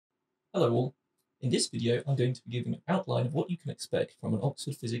Hello all. In this video, I'm going to be giving an outline of what you can expect from an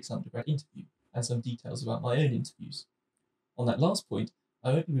Oxford Physics undergrad interview, and some details about my own interviews. On that last point,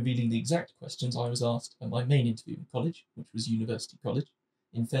 I won't be revealing the exact questions I was asked at my main interview in college, which was University College,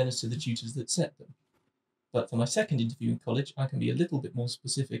 in fairness to the tutors that set them. But for my second interview in college, I can be a little bit more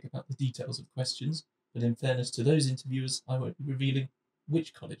specific about the details of questions, but in fairness to those interviewers, I won't be revealing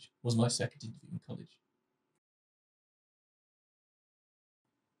which college was my second interview in college.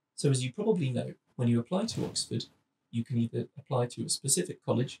 So as you probably know, when you apply to Oxford, you can either apply to a specific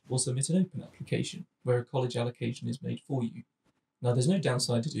college or submit an open application, where a college allocation is made for you. Now, there's no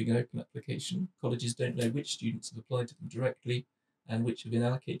downside to doing an open application. Colleges don't know which students have applied to them directly and which have been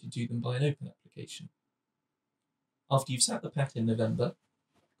allocated to them by an open application. After you've sat the PAT in November,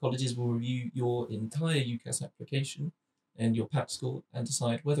 colleges will review your entire UCAS application and your PAT score and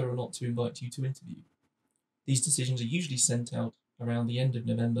decide whether or not to invite you to interview. These decisions are usually sent out around the end of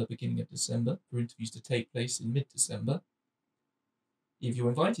November, beginning of December, for interviews to take place in mid-December. If you're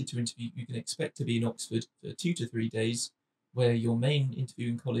invited to interview, you can expect to be in Oxford for 2 to 3 days, where your main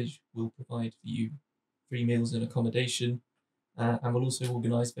interviewing college will provide for you free meals and accommodation, and will also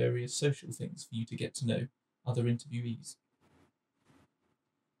organise various social things for you to get to know other interviewees.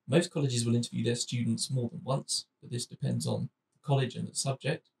 Most colleges will interview their students more than once, but this depends on the college and the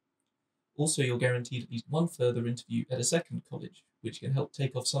subject. Also, you're guaranteed at least one further interview at a second college, which can help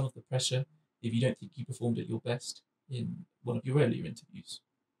take off some of the pressure if you don't think you performed at your best in one of your earlier interviews.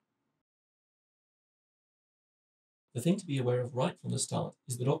 The thing to be aware of right from the start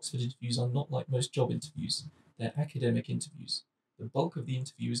is that Oxford interviews are not like most job interviews, they're academic interviews. The bulk of the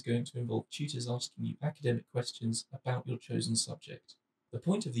interview is going to involve tutors asking you academic questions about your chosen subject. The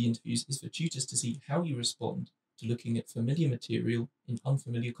point of the interviews is for tutors to see how you respond to looking at familiar material in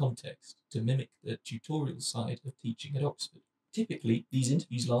unfamiliar context, to mimic the tutorial side of teaching at Oxford. Typically, these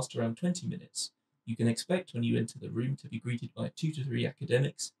interviews last around 20 minutes. You can expect when you enter the room to be greeted by 2 to 3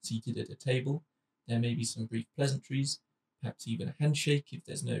 academics seated at a table. There may be some brief pleasantries, perhaps even a handshake if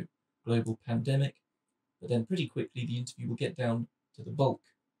there's no global pandemic, but then pretty quickly the interview will get down to the bulk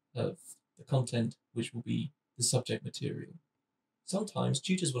of the content, which will be the subject material. Sometimes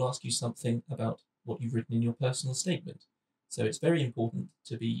tutors will ask you something about what you've written in your personal statement, so it's very important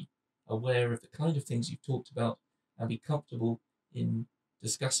to be aware of the kind of things you've talked about and be comfortable in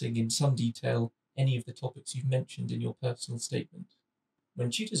discussing in some detail any of the topics you've mentioned in your personal statement. When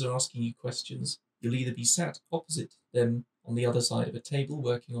tutors are asking you questions, you'll either be sat opposite them on the other side of a table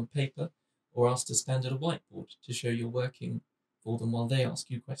working on paper, or asked to stand at a whiteboard to show you're working for them while they ask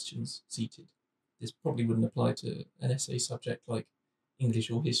you questions seated. This probably wouldn't apply to an essay subject like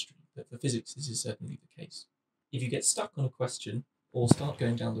English or history, but for physics this is certainly the case. If you get stuck on a question or start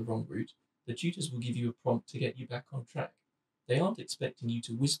going down the wrong route, the tutors will give you a prompt to get you back on track. They aren't expecting you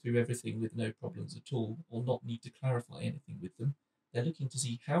to whiz through everything with no problems at all, or not need to clarify anything with them. They're looking to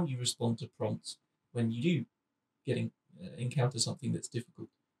see how you respond to prompts when you do encounter something that's difficult,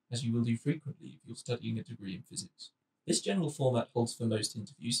 as you will do frequently if you're studying a degree in physics. This general format holds for most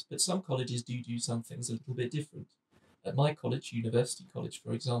interviews, but some colleges do some things a little bit different. At my college, University College,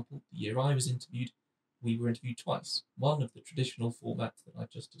 for example, the year I was interviewed, we were interviewed twice. One of the traditional format that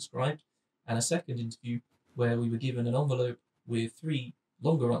I've just described, and a second interview where we were given an envelope with 3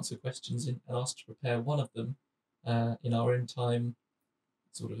 longer answer questions in and asked to prepare one of them in our own time,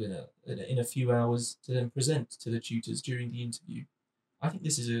 sort of in a few hours, to then present to the tutors during the interview. I think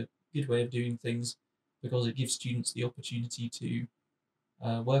this is a good way of doing things because it gives students the opportunity to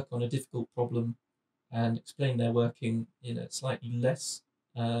work on a difficult problem and explain their working in a slightly less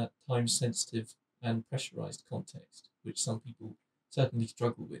time-sensitive and pressurized context, which some people certainly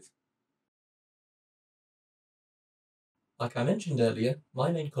struggle with. Like I mentioned earlier,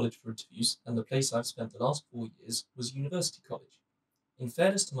 my main college for interviews, and the place I've spent the last 4 years, was University College. In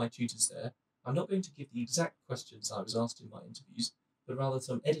fairness to my tutors there, I'm not going to give the exact questions I was asked in my interviews, but rather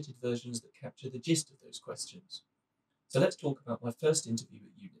some edited versions that capture the gist of those questions. So let's talk about my first interview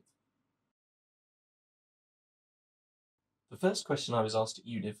at UNIV. The first question I was asked at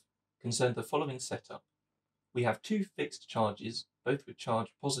UNIV concerned the following setup. We have 2 fixed charges, both with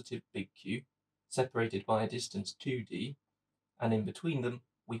charge positive big Q, separated by a distance 2d, and in between them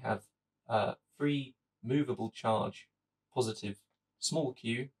we have free movable charge positive small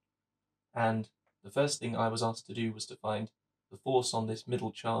q, and the first thing I was asked to do was to find the force on this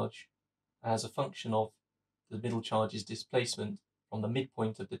middle charge as a function of the middle charge's displacement from the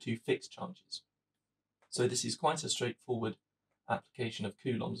midpoint of the 2 fixed charges. So this is quite a straightforward application of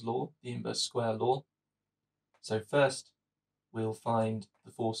Coulomb's law, the inverse square law. So first we'll find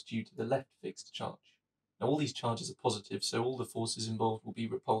the force due to the left fixed charge. Now all these charges are positive, so all the forces involved will be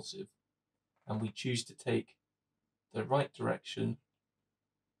repulsive. and we choose to take the right direction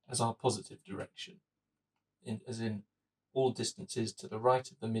as our positive direction, as in all distances to the right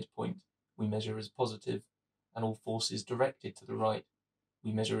of the midpoint we measure as positive, and all forces directed to the right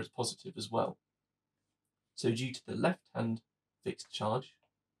we measure as positive as well. So due to the left-hand fixed charge,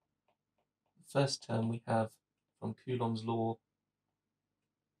 the first term we have from Coulomb's law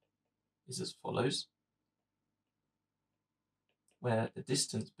is as follows, where the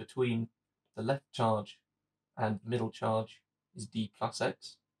distance between the left charge and the middle charge is d plus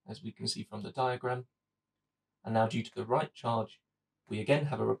x, as we can see from the diagram. And now due to the right charge, we again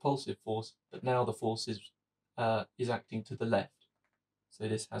have a repulsive force, but now the force is acting to the left. So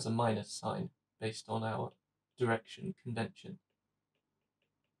this has a minus sign based on our direction convention.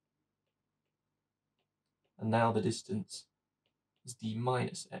 And now the distance is d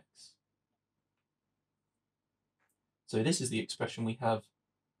minus x. So this is the expression we have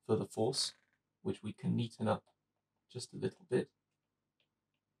for the force, which we can neaten up just a little bit,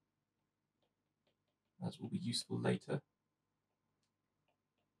 as will be useful later.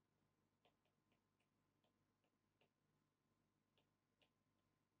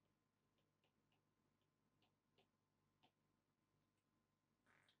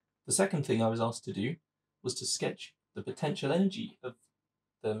 The second thing I was asked to do was to sketch the potential energy of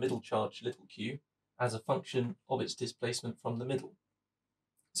the middle charge little q as a function of its displacement from the middle.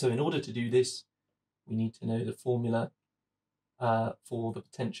 So in order to do this, we need to know the formula for the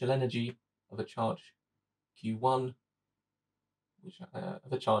potential energy of a charge q1, which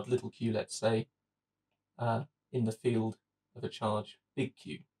of a charge little q, let's say, in the field of a charge big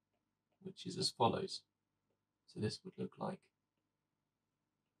Q, which is as follows. So this would look like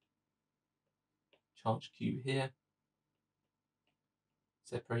charge Q here,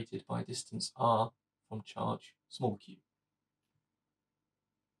 separated by distance r from charge small q.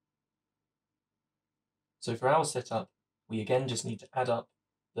 So for our setup, we again just need to add up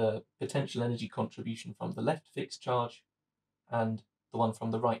the potential energy contribution from the left fixed charge and the one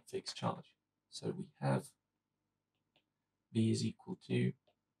from the right fixed charge. So we have V is equal to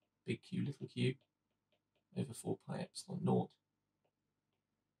big Q little q over 4 pi epsilon naught,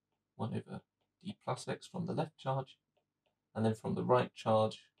 1 over d plus x from the left charge, and then from the right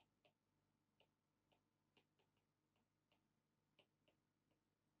charge,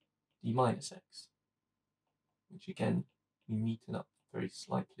 d minus x, which again we neaten up very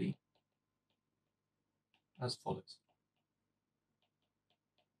slightly as follows.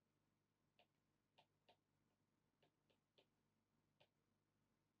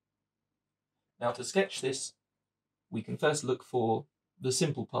 Now to sketch this, we can first look for the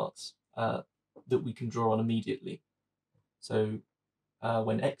simple parts that we can draw on immediately. So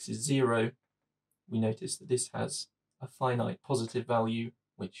when x is 0, we notice that this has a finite positive value,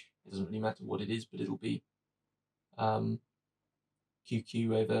 which it doesn't really matter what it is, but it'll be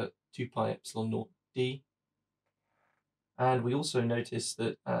qq over 2 pi epsilon naught d. And we also notice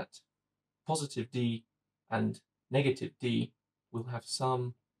that at positive d and negative d, we'll have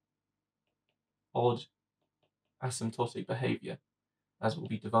some odd asymptotic behavior, as we'll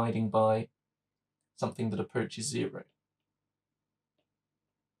be dividing by something that approaches 0.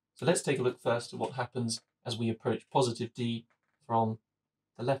 So let's take a look first at what happens as we approach positive d from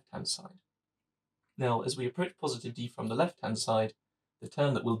the left-hand side. Now, as we approach positive d from the left-hand side, the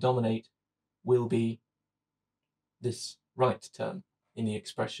term that will dominate will be this right term in the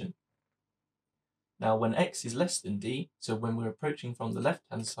expression. Now, when x is less than d, so when we're approaching from the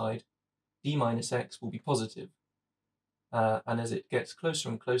left-hand side, d minus x will be positive. And as it gets closer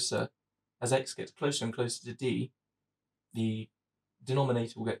and closer, as x gets closer and closer to d, the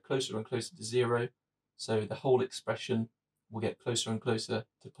denominator will get closer and closer to 0, so the whole expression will get closer and closer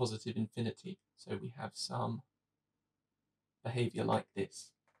to positive infinity. So we have some behavior like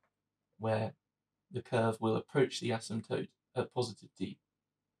this, where the curve will approach the asymptote at positive d.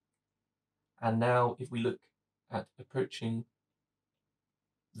 And now if we look at approaching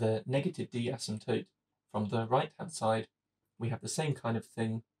the negative d asymptote from the right-hand side, we have the same kind of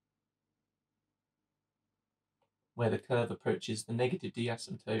thing, where the curve approaches the negative d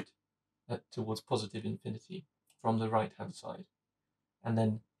asymptote towards positive infinity from the right-hand side. And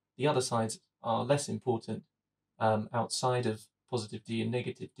then the other sides are less important outside of positive d and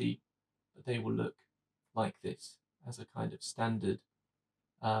negative d, but they will look like this as a kind of standard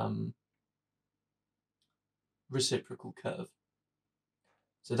reciprocal curve.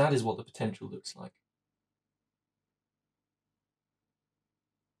 So that is what the potential looks like.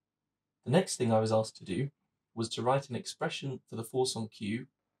 The next thing I was asked to do was to write an expression for the force on Q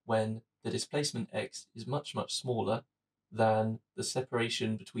when the displacement x is much, much smaller than the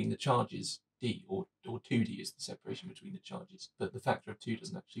separation between the charges d, or 2d is the separation between the charges, but the factor of 2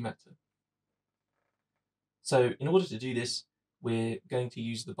 doesn't actually matter. So in order to do this, we're going to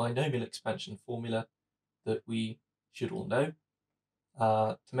use the binomial expansion formula that we should all know.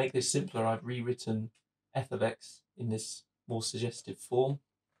 To make this simpler, I've rewritten f of x in this more suggestive form.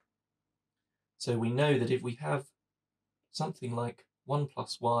 So we know that if we have something like 1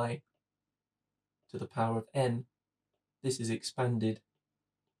 plus y to the power of n, this is expanded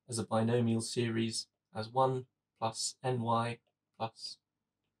as a binomial series as 1 plus ny plus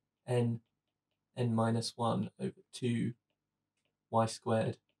n minus 1 over 2 y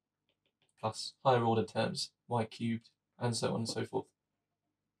squared plus higher order terms y cubed, and so on and so forth.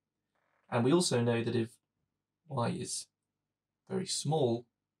 And we also know that if y is very small,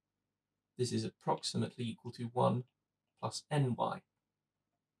 this is approximately equal to 1 plus ny.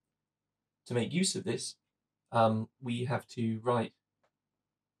 To make use of this, we have to write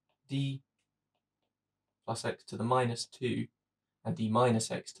d plus x to the minus 2 and d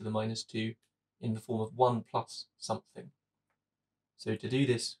minus x to the minus 2 in the form of 1 plus something. So to do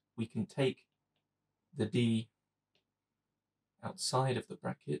this, we can take the d outside of the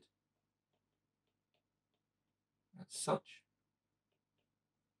bracket as such,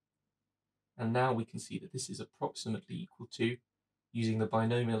 and now we can see that this is approximately equal to, using the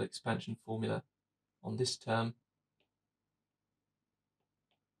binomial expansion formula on this term,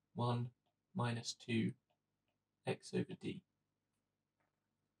 1 minus 2 x over d.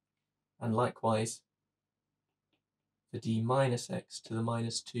 And likewise, for d minus x to the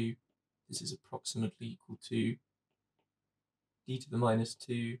minus 2, this is approximately equal to d to the minus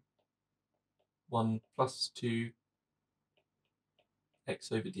 2, 1 plus 2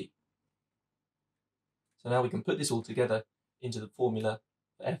 x over d. So now we can put this all together into the formula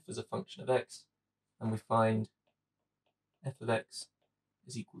for f as a function of x, and we find f of x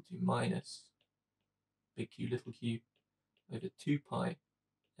is equal to minus big Q little q over 2 pi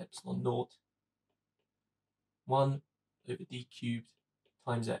epsilon naught 1 over d cubed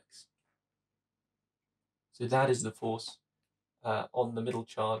times x. So that is the force on the middle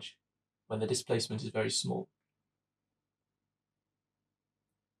charge when the displacement is very small.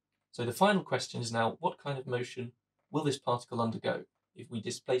 So the final question is now, what kind of motion will this particle undergo if we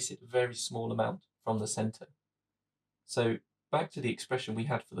displace it a very small amount from the centre? So back to the expression we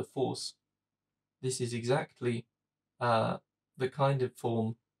had for the force, this is exactly the kind of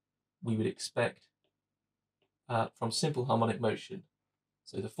form we would expect from simple harmonic motion.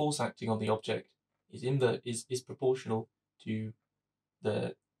 So the force acting on the object is proportional to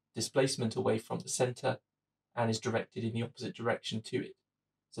the displacement away from the centre and is directed in the opposite direction to it.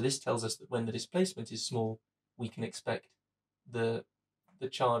 So this tells us that when the displacement is small, we can expect the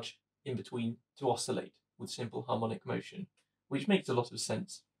charge in between to oscillate with simple harmonic motion, which makes a lot of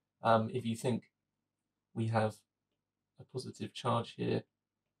sense. If you think we have a positive charge here,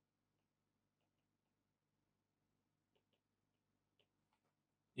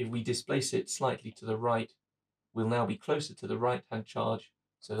 if we displace it slightly to the right, we'll now be closer to the right-hand charge,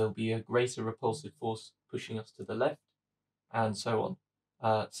 so there'll be a greater repulsive force pushing us to the left, and so on.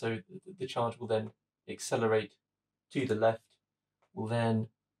 So the charge will then accelerate to the left, will then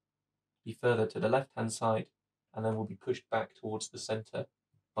be further to the left-hand side, and then will be pushed back towards the centre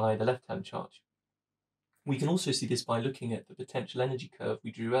by the left-hand charge. We can also see this by looking at the potential energy curve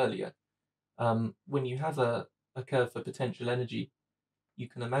we drew earlier. When you have a curve for potential energy, you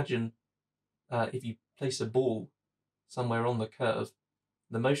can imagine if you place a ball somewhere on the curve,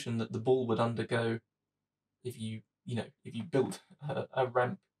 the motion that the ball would undergo if you built a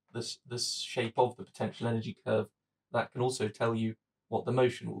ramp the shape of the potential energy curve, that can also tell you what the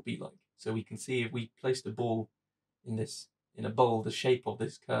motion will be like. So we can see if we placed a ball in a bowl, the shape of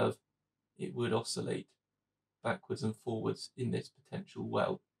this curve, it would oscillate backwards and forwards in this potential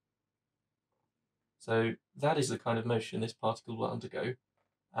well. So that is the kind of motion this particle will undergo,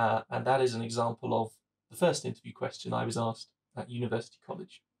 and that is an example of the first interview question I was asked at University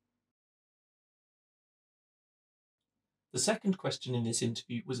College. The second question in this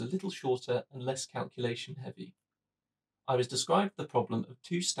interview was a little shorter and less calculation heavy. I was described the problem of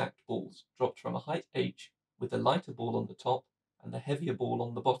two stacked balls dropped from a height h with the lighter ball on the top and the heavier ball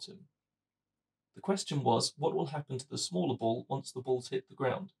on the bottom. The question was, what will happen to the smaller ball once the balls hit the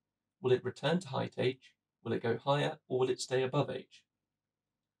ground? Will it return to height h? Will it go higher, or will it stay above h?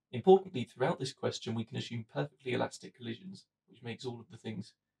 Importantly, throughout this question, we can assume perfectly elastic collisions, which makes all of the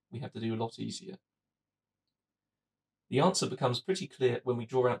things we have to do a lot easier. The answer becomes pretty clear when we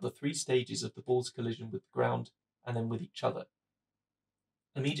draw out the three stages of the ball's collision with the ground and then with each other.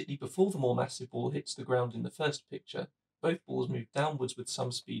 Immediately before the more massive ball hits the ground in the first picture, both balls move downwards with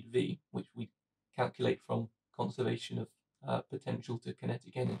some speed v, which we calculate from conservation of potential to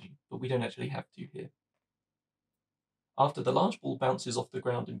kinetic energy, but we don't actually have to here. After the large ball bounces off the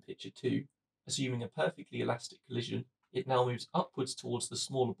ground in picture 2, assuming a perfectly elastic collision, it now moves upwards towards the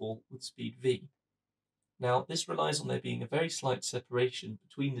smaller ball with speed v. Now, this relies on there being a very slight separation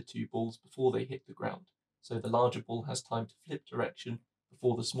between the two balls before they hit the ground, so the larger ball has time to flip direction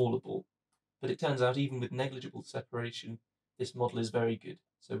before the smaller ball. But it turns out even with negligible separation, this model is very good,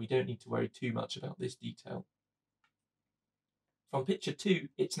 so we don't need to worry too much about this detail. From picture 2,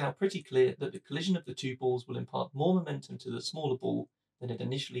 it's now pretty clear that the collision of the two balls will impart more momentum to the smaller ball than it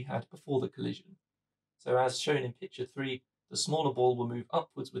initially had before the collision. So as shown in picture 3, the smaller ball will move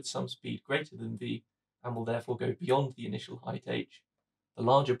upwards with some speed greater than v and will therefore go beyond the initial height h. The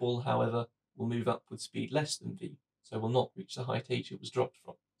larger ball, however, will move up with speed less than v, so will not reach the height h it was dropped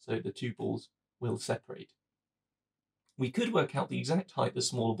from, so the two balls will separate. We could work out the exact height the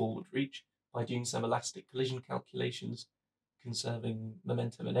smaller ball would reach by doing some elastic collision calculations, conserving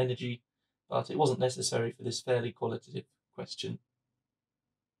momentum and energy, but it wasn't necessary for this fairly qualitative question.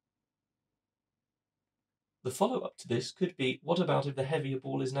 The follow-up to this could be, what about if the heavier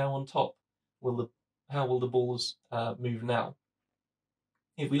ball is now on top? How will the balls move now?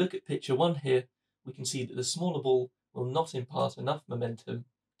 If we look at picture 1 here, we can see that the smaller ball will not impart enough momentum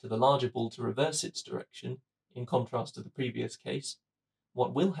to the larger ball to reverse its direction, in contrast to the previous case.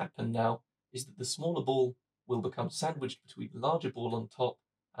 What will happen now is that the smaller ball will become sandwiched between the larger ball on top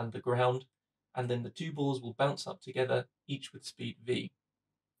and the ground, and then the two balls will bounce up together, each with speed v.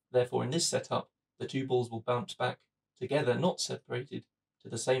 Therefore, in this setup, the two balls will bounce back together, not separated, to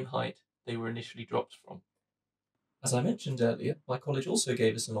the same height they were initially dropped from. As I mentioned earlier, my college also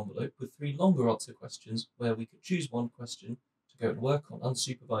gave us an envelope with 3 longer answer questions where we could choose one question to go and work on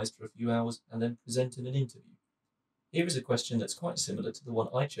unsupervised for a few hours and then present in an interview. Here is a question that's quite similar to the one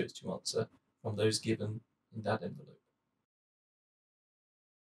I chose to answer from those given in that envelope.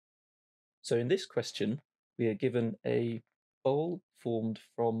 So in this question, we are given a bowl formed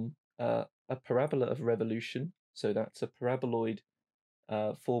from a parabola of revolution. So that's a paraboloid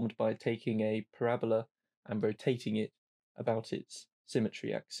formed by taking a parabola and rotating it about its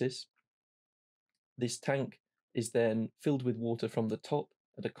symmetry axis. This tank is then filled with water from the top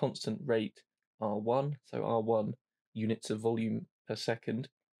at a constant rate R1, so R1 units of volume per second.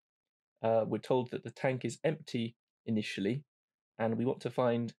 We're told that the tank is empty initially, and we want to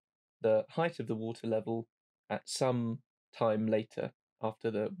find the height of the water level at some time later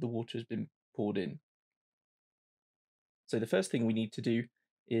after the water has been poured in. So the first thing we need to do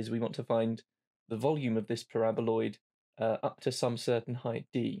is we want to find the volume of this paraboloid up to some certain height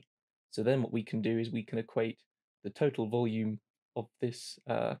d. So then what we can do is we can equate the total volume of this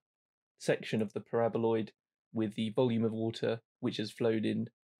section of the paraboloid with the volume of water which has flowed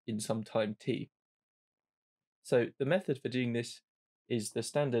in some time t. So the method for doing this is the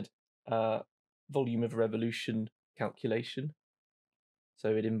standard volume of revolution calculation. So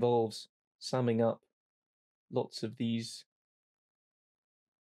it involves summing up lots of these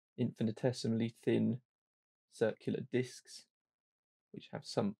infinitesimally thin circular disks which have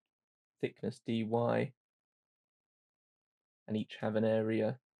some thickness dy and each have an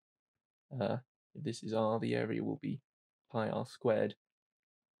area. If this is r, the area will be pi r squared.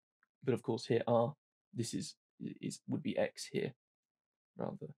 But of course here r, this would be x here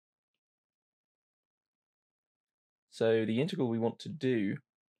rather. So the integral we want to do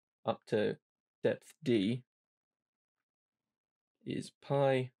up to depth d is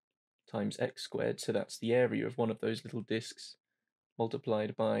pi times x squared, so that's the area of one of those little disks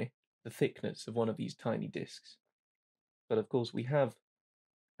multiplied by the thickness of one of these tiny disks. But of course we are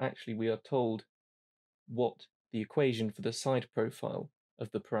told what the equation for the side profile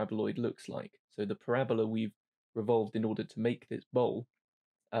of the paraboloid looks like. So the parabola we've revolved in order to make this bowl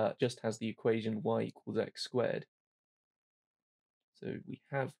just has the equation y equals x squared. So we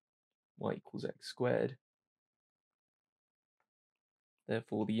have y equals x squared.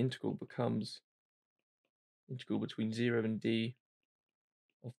 Therefore, the integral becomes integral between 0 and d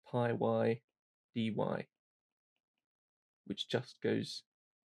of pi y dy, which just goes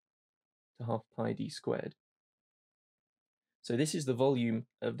to half pi d squared. So this is the volume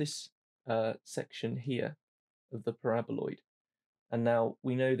of this section here of the paraboloid. And now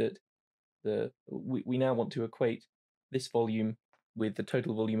we know that we now want to equate this volume with the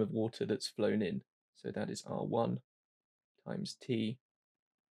total volume of water that's flown in. So that is R1 times T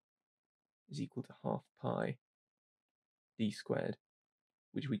is equal to half pi d squared,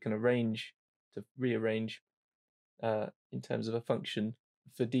 which we can rearrange in terms of a function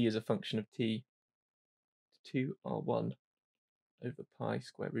for d as a function of t 2r1 over pi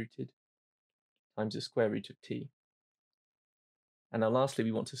square rooted times the square root of t. And now lastly,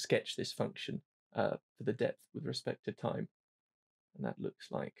 we want to sketch this function for the depth with respect to time. And that looks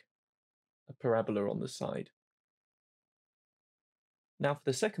like a parabola on the side. Now for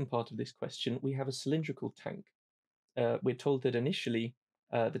the second part of this question, we have a cylindrical tank. We're told that initially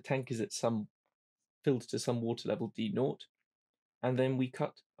the tank is at filled to some water level d0, and then we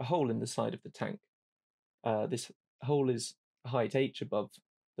cut a hole in the side of the tank. This hole is height h above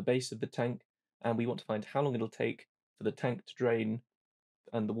the base of the tank, and we want to find how long it'll take for the tank to drain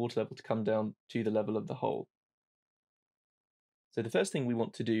and the water level to come down to the level of the hole. So the first thing we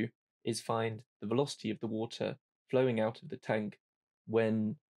want to do is find the velocity of the water flowing out of the tank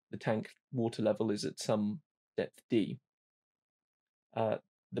when the tank water level is at some depth d.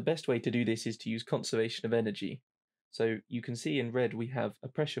 The best way to do this is to use conservation of energy. So you can see in red we have a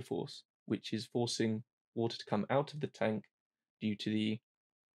pressure force, which is forcing water to come out of the tank due to the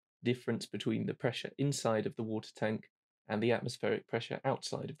difference between the pressure inside of the water tank and the atmospheric pressure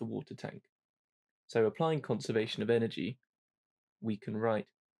outside of the water tank. So applying conservation of energy, we can write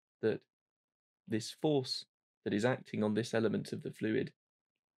that this force that is acting on this element of the fluid,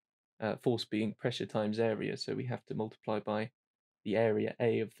 force being pressure times area, so we have to multiply by the area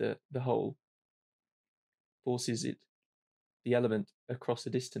A of the hole, forces the element across a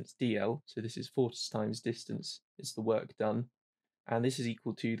distance dl, so this is force times distance, is the work done, and this is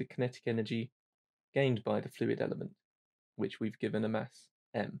equal to the kinetic energy gained by the fluid element, which we've given a mass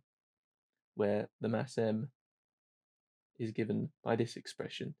m, where the mass m is given by this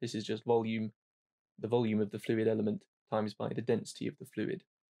expression. This is just volume, the volume of the fluid element times by the density of the fluid.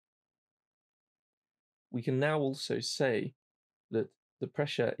 We can now also say that the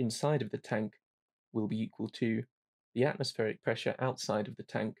pressure inside of the tank will be equal to the atmospheric pressure outside of the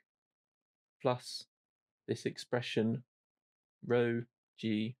tank plus this expression rho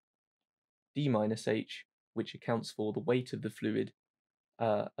g d minus h, which accounts for the weight of the fluid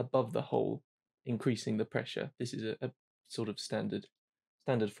above the hole, increasing the pressure. This is a sort of standard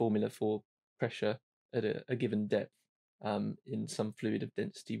formula for pressure at a given depth in some fluid of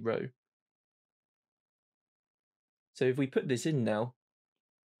density rho. So if we put this in now,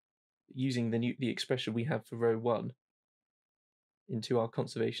 using the expression we have for rho 1 into our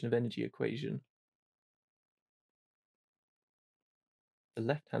conservation of energy equation, the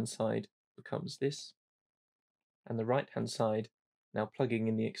left-hand side becomes this, and the right-hand side, now plugging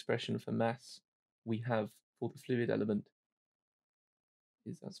in the expression for mass we have for the fluid element,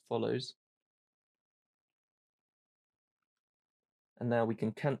 is as follows. And now we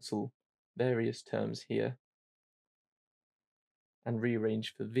can cancel various terms here and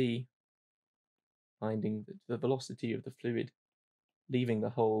rearrange for v, finding that the velocity of the fluid leaving the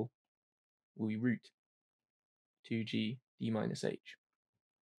hole will be root 2g d minus h.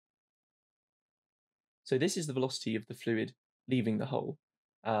 So this is the velocity of the fluid leaving the hole.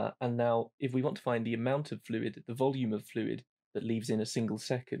 And now if we want to find the amount of fluid, the volume of fluid that leaves in a single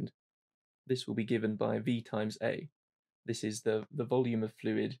second, this will be given by v times a. This is the volume of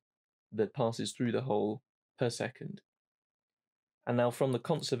fluid that passes through the hole per second. And now from the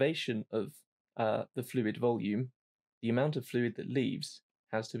conservation of the fluid volume, the amount of fluid that leaves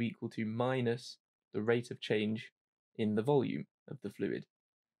has to be equal to minus the rate of change in the volume of the fluid.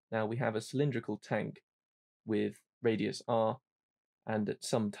 Now we have a cylindrical tank with radius r, and at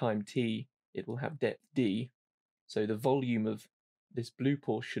some time t it will have depth d, so the volume of this blue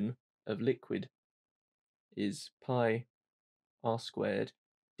portion of liquid is pi r squared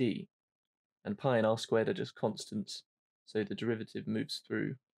d, and pi and r squared are just constants, so the derivative moves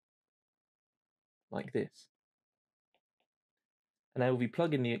through like this. And now if we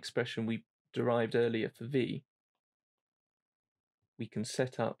plug in the expression we derived earlier for v, we can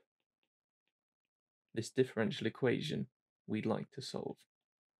set up this differential equation we'd like to solve.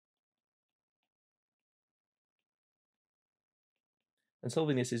 And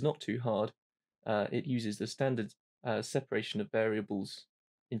solving this is not too hard. It uses the standard separation of variables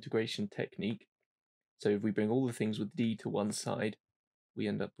integration technique. So if we bring all the things with d to one side, we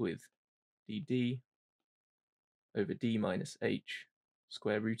end up with dd over d minus h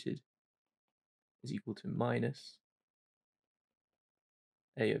square rooted is equal to minus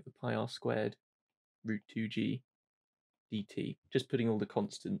a over pi r squared root 2g dt, just putting all the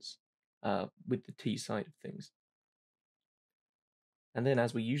constants with the t side of things. And then,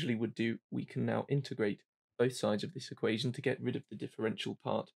 as we usually would do, we can now integrate both sides of this equation to get rid of the differential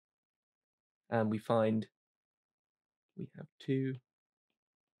part. And we find we have 2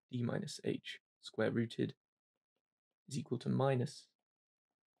 d minus h square rooted is equal to minus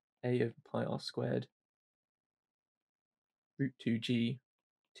a over pi r squared root 2g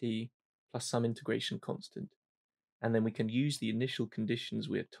t plus some integration constant. And then we can use the initial conditions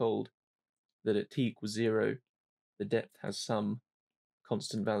we're told that at t equals 0, the depth has some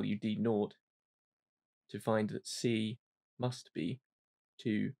constant value d naught to find that c must be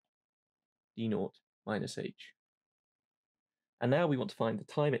 2 d naught minus h. And now we want to find the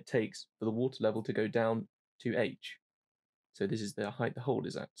time it takes for the water level to go down to h. So this is the height the hole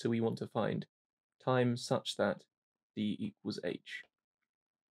is at. So we want to find time such that d equals h.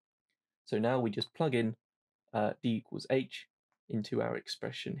 So now we just plug in d equals h into our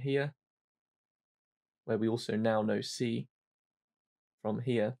expression here, where we also now know c from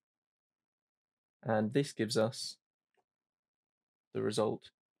here. And this gives us the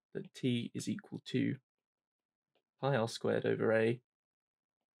result that t is equal to pi r squared over a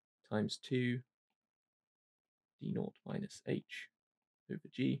times 2 d naught minus h over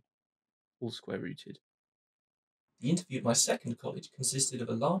g, all square rooted. The interview at my second college consisted of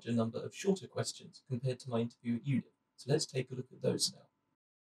a larger number of shorter questions compared to my interview at uni, so let's take a look at those now.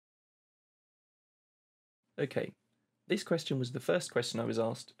 Okay, this question was the first question I was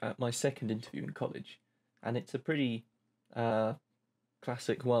asked at my second interview in college, and it's a pretty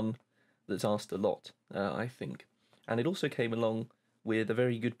classic one that's asked a lot, I think. And it also came along with a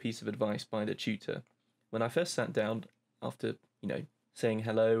very good piece of advice by the tutor. When I first sat down, after, saying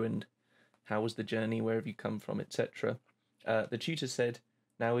hello and how was the journey, where have you come from, etc., the tutor said,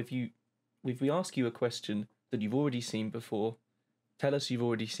 now if we ask you a question that you've already seen before, tell us you've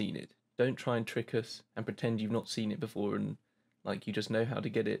already seen it. Don't try and trick us and pretend you've not seen it before and like you just know how to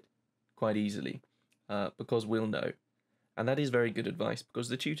get it quite easily, because we'll know. And that is very good advice, because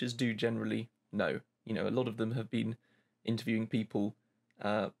the tutors do generally know. A lot of them have been interviewing people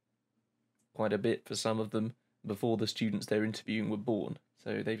quite a bit, for some of them, before the students they're interviewing were born.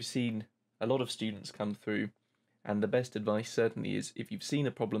 So they've seen a lot of students come through, and the best advice certainly is, if you've seen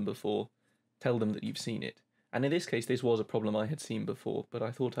a problem before, tell them that you've seen it. And in this case, this was a problem I had seen before, but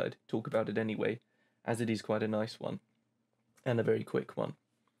I thought I'd talk about it anyway, as it is quite a nice one, and a very quick one.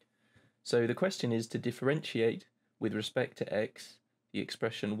 So the question is to differentiate, with respect to x, the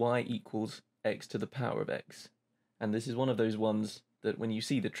expression y equals x to the power of x. And this is one of those ones that when you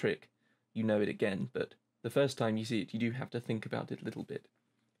see the trick, you know it again, but the first time you see it, you do have to think about it a little bit.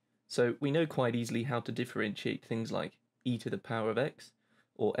 So we know quite easily how to differentiate things like e to the power of x,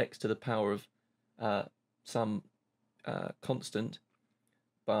 or x to the power of some constant,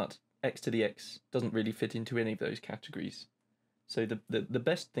 but x to the x doesn't really fit into any of those categories. So the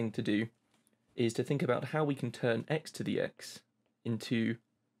best thing to do is to think about how we can turn x to the x into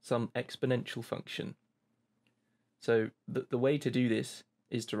some exponential function. So the way to do this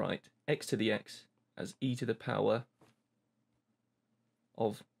is to write x to the x as e to the power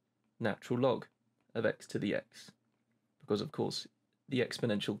of natural log of x to the x, because of course the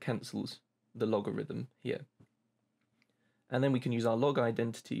exponential cancels the logarithm here. And then we can use our log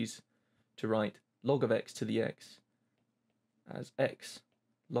identities to write log of x to the x as x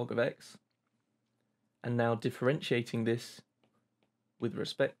log of x, and now differentiating this with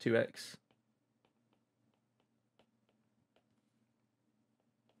respect to x,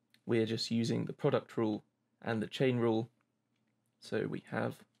 we're just using the product rule and the chain rule. So we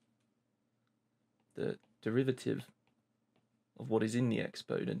have the derivative of what is in the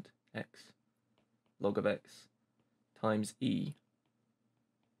exponent, x log of x, times e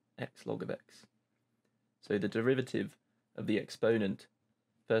x log of x. So the derivative of the exponent,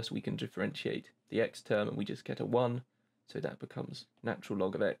 first we can differentiate the x term and we just get a 1, so that becomes natural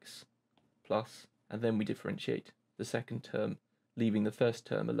log of x plus, and then we differentiate the second term, leaving the first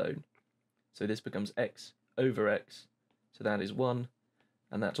term alone. So this becomes x over x, so that is 1,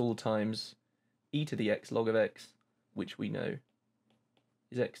 and that's all times e to the x log of x, which we know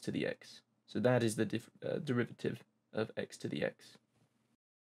is x to the x. So that is the derivative of x to the x.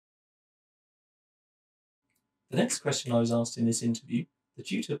 The next question I was asked in this interview, the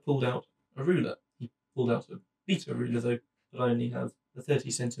tutor pulled out a ruler. He pulled out a beta ruler though, but I only have a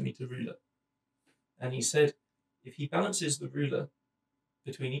 30cm ruler. And he said if he balances the ruler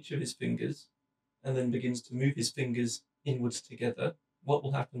between each of his fingers and then begins to move his fingers inwards together, what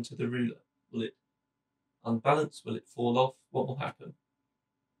will happen to the ruler? Will it unbalance? Will it fall off? What will happen?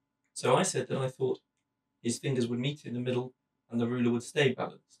 So I said that I thought his fingers would meet in the middle and the ruler would stay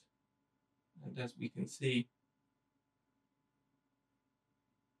balanced. And as we can see,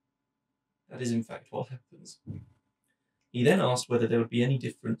 that is in fact what happens. He then asked whether there would be any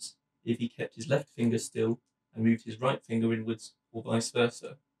difference if he kept his left finger still and moved his right finger inwards, or vice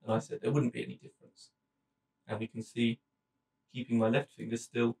versa. And I said there wouldn't be any difference. And we can see, keeping my left finger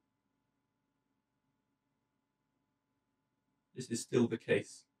still, this is still the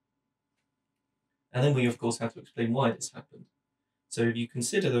case. And then we, of course, have to explain why this happened. So if you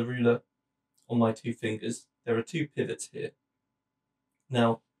consider the ruler on my two fingers, there are two pivots here.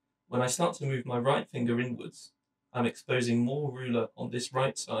 Now, when I start to move my right finger inwards, I'm exposing more ruler on this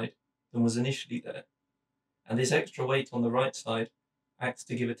right side than was initially there. And this extra weight on the right side acts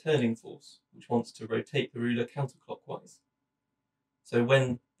to give a turning force, which wants to rotate the ruler counterclockwise. So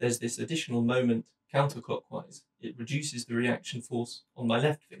when there's this additional moment counterclockwise, it reduces the reaction force on my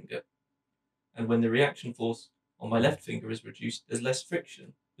left finger. And when the reaction force on my left finger is reduced, there's less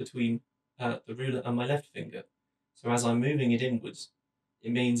friction between the ruler and my left finger. So as I'm moving it inwards,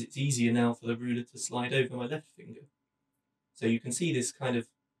 it means it's easier now for the ruler to slide over my left finger. So you can see this kind of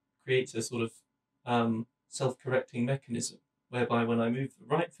creates a sort of self-correcting mechanism, whereby when I move the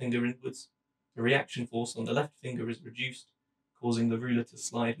right finger inwards, the reaction force on the left finger is reduced, causing the ruler to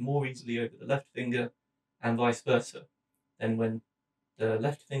slide more easily over the left finger, and vice versa. Then when the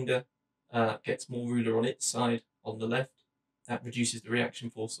left finger gets more ruler on its side on the left, that reduces the reaction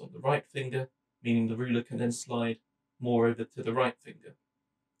force on the right finger, meaning the ruler can then slide more over to the right finger.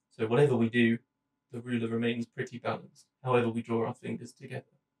 So whatever we do, the ruler remains pretty balanced, however we draw our fingers together.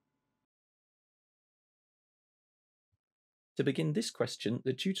 To begin this question,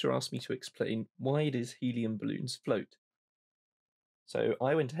 the tutor asked me to explain why it is helium balloons float. So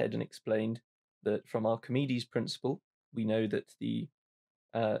I went ahead and explained that from Archimedes' principle, we know that the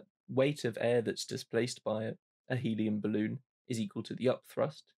weight of air that's displaced by a helium balloon is equal to the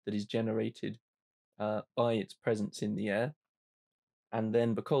upthrust that is generated by its presence in the air. And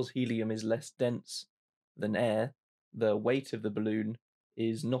then because helium is less dense than air, the weight of the balloon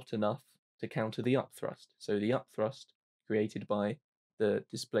is not enough to counter the upthrust. So the upthrust created by the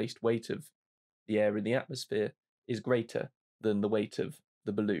displaced weight of the air in the atmosphere is greater than the weight of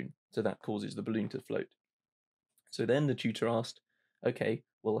the balloon. So that causes the balloon to float. So then the tutor asked, okay,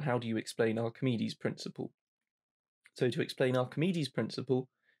 well, how do you explain Archimedes' principle? So to explain Archimedes' principle,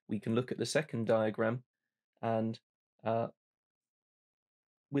 we can look at the second diagram and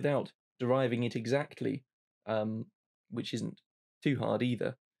without deriving it exactly, which isn't too hard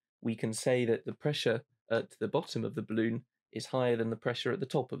either, we can say that the pressure at the bottom of the balloon is higher than the pressure at the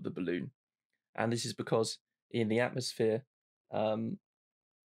top of the balloon. And this is because in the atmosphere,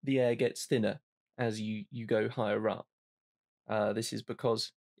 the air gets thinner as you go higher up. This is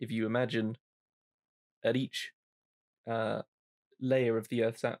because if you imagine at each layer of the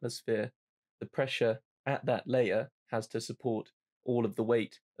Earth's atmosphere, the pressure at that layer has to support all of the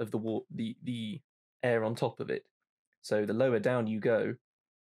weight of the air on top of it. So the lower down you go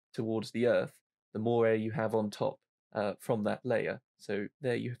towards the Earth, the more air you have on top from that layer. So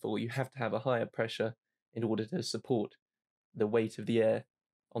therefore you have to have a higher pressure in order to support the weight of the air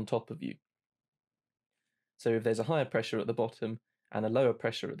on top of you. So if there's a higher pressure at the bottom and a lower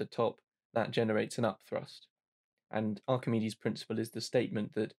pressure at the top, that generates an upthrust. And Archimedes' principle is the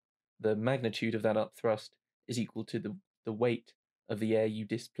statement that the magnitude of that upthrust is equal to the weight of the air you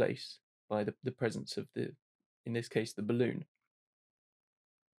displace by the presence of in this case, the balloon.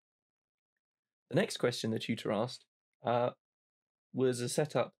 The next question the tutor asked was a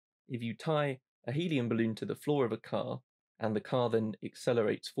setup if you tie a helium balloon to the floor of a car and the car then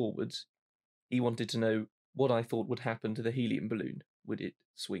accelerates forwards. He wanted to know what I thought would happen to the helium balloon. Would it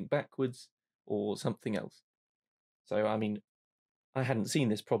swing backwards or something else? So, I mean, I hadn't seen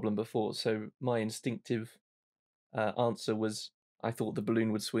this problem before, so my instinctive answer was I thought the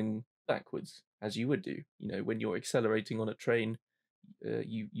balloon would swing backwards, as you would do. You know, when you're accelerating on a train,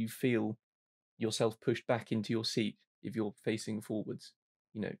 you feel yourself pushed back into your seat if you're facing forwards.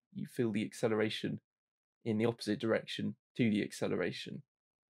 You know, you feel the acceleration in the opposite direction to the acceleration.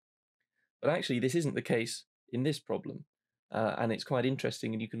 But actually, this isn't the case in this problem, and it's quite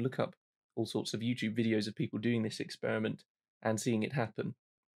interesting, and you can look up all sorts of YouTube videos of people doing this experiment and seeing it happen.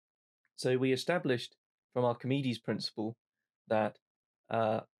 So we established from Archimedes' principle that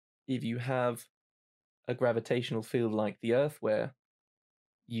if you have a gravitational field like the Earth, where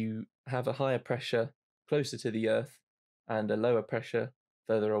you have a higher pressure closer to the Earth and a lower pressure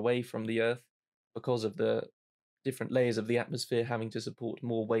further away from the Earth, because of the different layers of the atmosphere having to support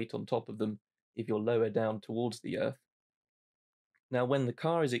more weight on top of them if you're lower down towards the Earth. Now, when the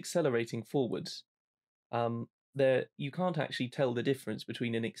car is accelerating forwards, you can't actually tell the difference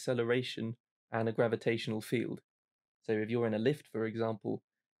between an acceleration and a gravitational field. So if you're in a lift, for example,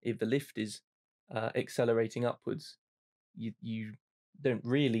 if the lift is accelerating upwards, you don't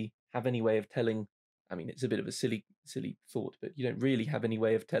really have any way of telling. I mean, it's a bit of a silly thought, but you don't really have any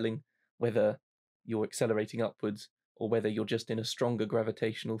way of telling whether you're accelerating upwards or whether you're just in a stronger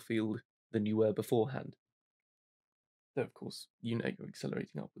gravitational field than you were beforehand. Though, of course, you know you're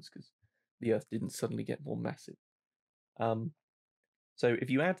accelerating upwards because the Earth didn't suddenly get more massive. So if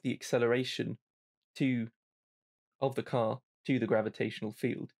you add the acceleration of the car to the gravitational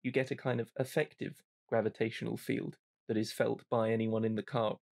field, you get a kind of effective gravitational field that is felt by anyone in the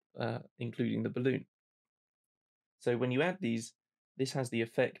car, including the balloon. So when you add these, this has the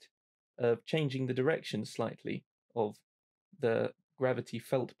effect of changing the direction slightly of the gravity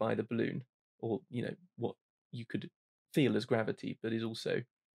felt by the balloon, or what you could feel as gravity, but is also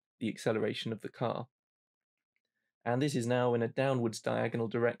the acceleration of the car. And this is now in a downwards diagonal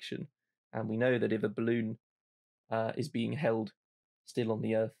direction. And we know that if a balloon is being held still on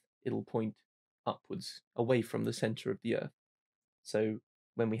the Earth, it'll point upwards, away from the center of the Earth. So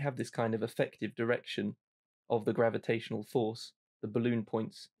when we have this kind of effective direction of the gravitational force, the balloon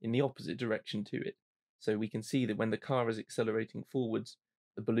points in the opposite direction to it. So we can see that when the car is accelerating forwards,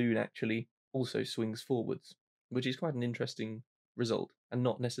 the balloon actually also swings forwards, which is quite an interesting result and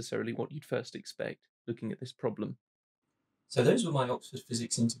not necessarily what you'd first expect looking at this problem. So those were my Oxford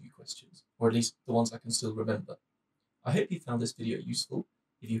Physics interview questions, or at least the ones I can still remember. I hope you found this video useful.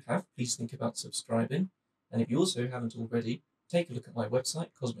 If you have, please think about subscribing. And if you also haven't already, take a look at my website,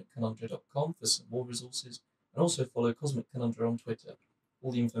 cosmicconundra.com, for some more resources, and also follow Cosmic Conundra on Twitter.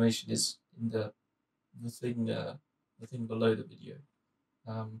 All the information is in the thing below the video,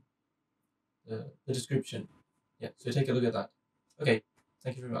 the description. Yeah, so take a look at that. Okay,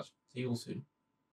 thank you very much. See you all soon.